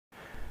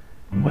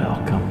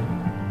Welcome.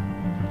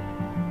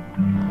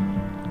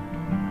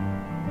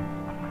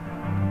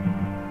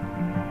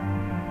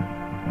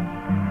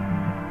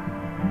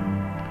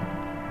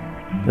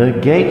 The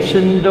gates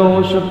and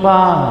doors are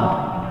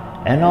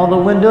barred, and all the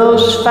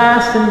windows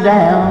fastened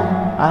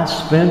down. I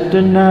spent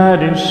the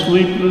night in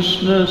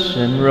sleeplessness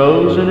and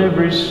rose in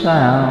every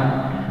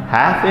sound,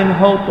 half in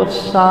hope of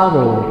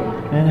sorrow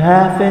and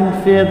half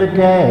in fear the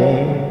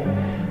day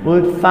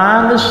would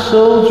find the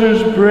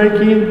soldiers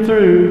breaking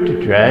through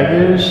to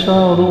drag us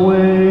all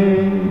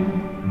away.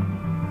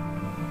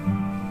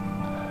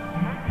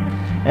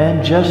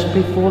 And just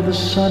before the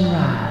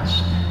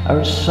sunrise, I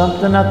heard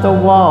something at the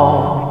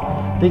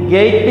wall. The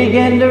gate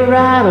began to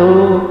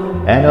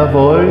rattle, and a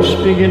voice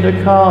began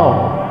to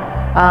call.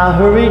 I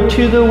hurried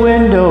to the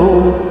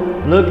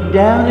window, looked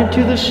down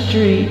into the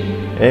street,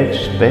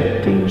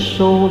 expecting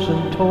souls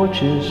and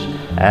torches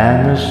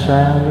and the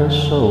sound of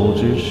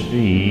soldiers'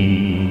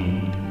 feet.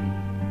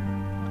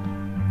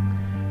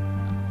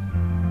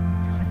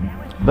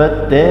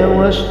 But there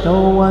was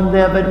no one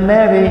there but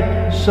Mary,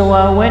 so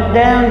I went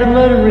down to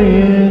let her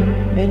in,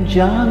 and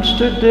John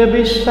stood there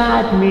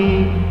beside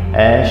me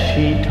as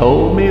she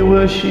told me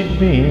where she'd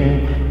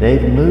been.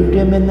 They'd moved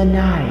him in the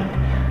night,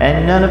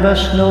 and none of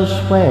us knows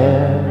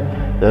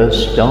where. The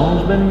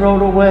stone's been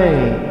rolled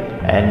away,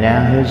 and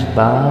now his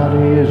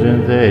body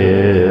isn't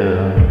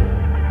there.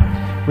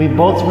 We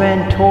both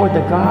ran toward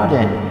the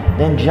garden,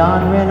 then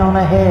John ran on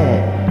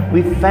ahead.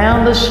 We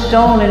found the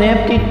stone an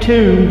empty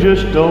tomb,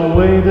 just the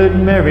way that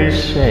Mary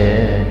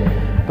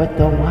said. But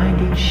the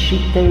winding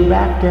sheet they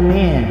wrapped him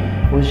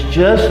in was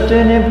just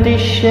an empty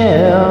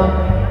shell,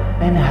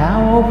 and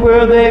how or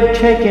where they've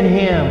taken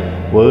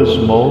him was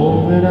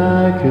more than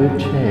I could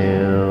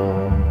tell.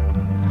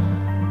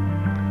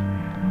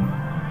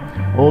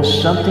 Oh,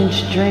 something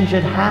strange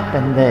had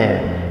happened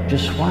there,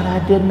 just what I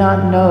did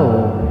not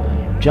know.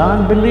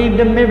 John believed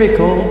a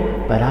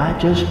miracle, but I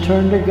just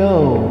turned to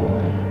go.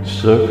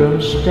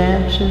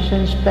 Circumstances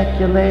and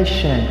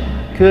speculation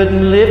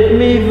couldn't lift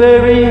me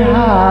very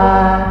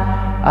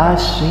high. I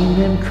seen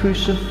them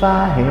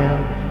crucify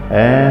him,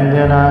 and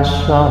then I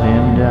saw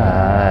him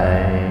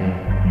die.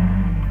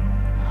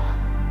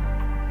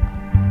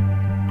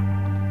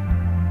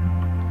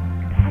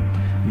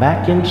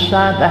 Back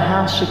inside the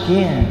house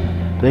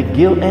again, the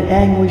guilt and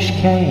anguish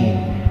came.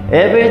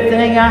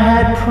 Everything I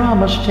had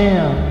promised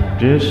him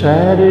just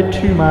added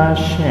to my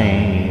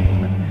shame.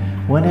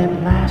 When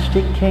at last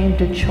it came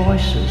to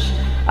choices,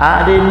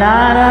 I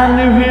denied I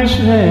knew his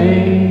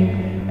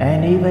name.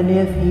 And even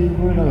if he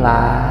were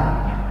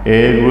alive,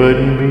 it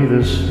wouldn't be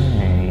the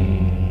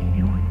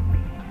same.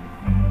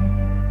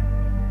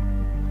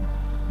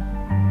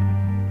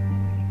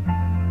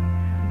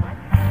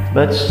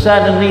 But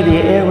suddenly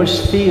the air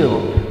was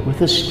filled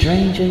with a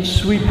strange and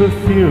sweet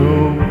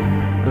perfume.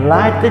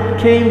 Light that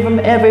came from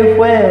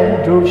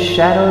everywhere drove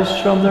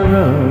shadows from the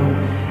room.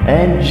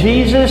 And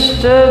Jesus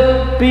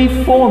stood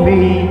before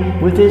me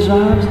with his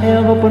arms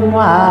held open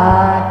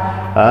wide.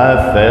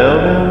 I fell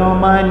down on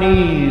my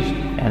knees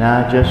and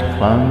I just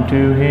clung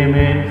to him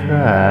and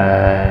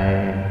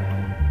cried.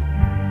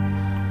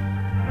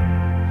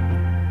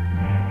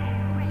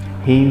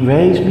 He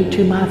raised me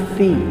to my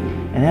feet,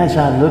 and as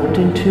I looked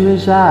into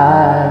his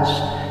eyes,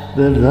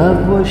 the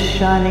love was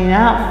shining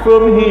out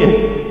from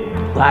him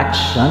like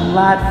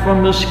sunlight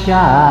from the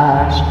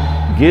skies.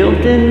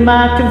 Guilt and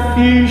my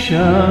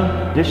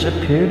confusion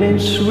disappeared in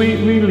sweet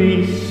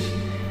release,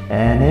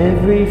 and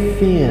every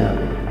fear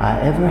I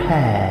ever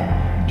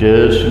had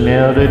just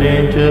melted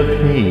into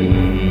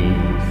peace.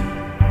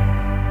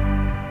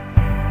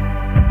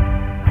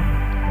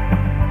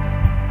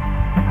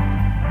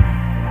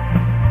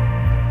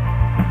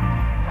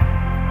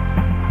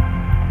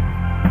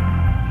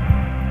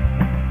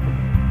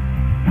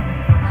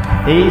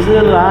 He's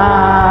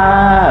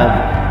alive,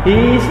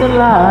 he's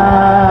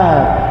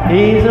alive,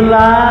 he's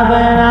alive,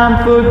 and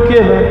I'm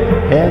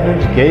forgiven.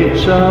 Heaven's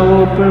gates are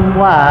open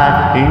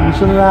wide.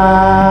 He's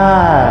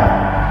alive,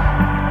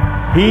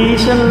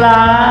 he's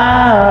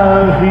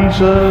alive, he's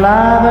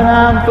alive, and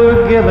I'm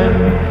forgiven.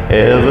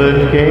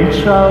 Heaven's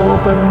gates are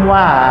open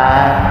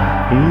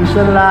wide. He's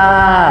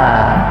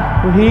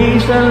alive,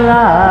 he's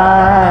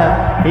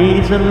alive,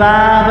 he's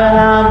alive, and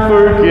I'm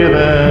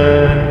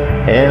forgiven.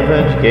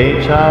 Heaven's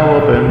gates are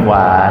open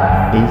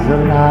wide. He's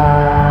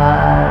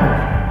alive,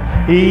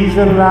 he's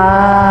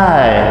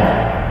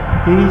alive,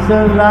 he's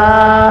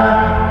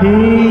alive,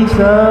 he's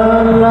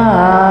alive,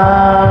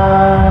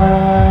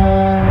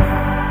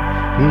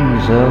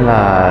 he's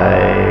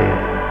alive.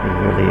 He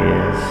really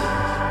is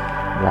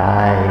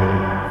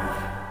alive.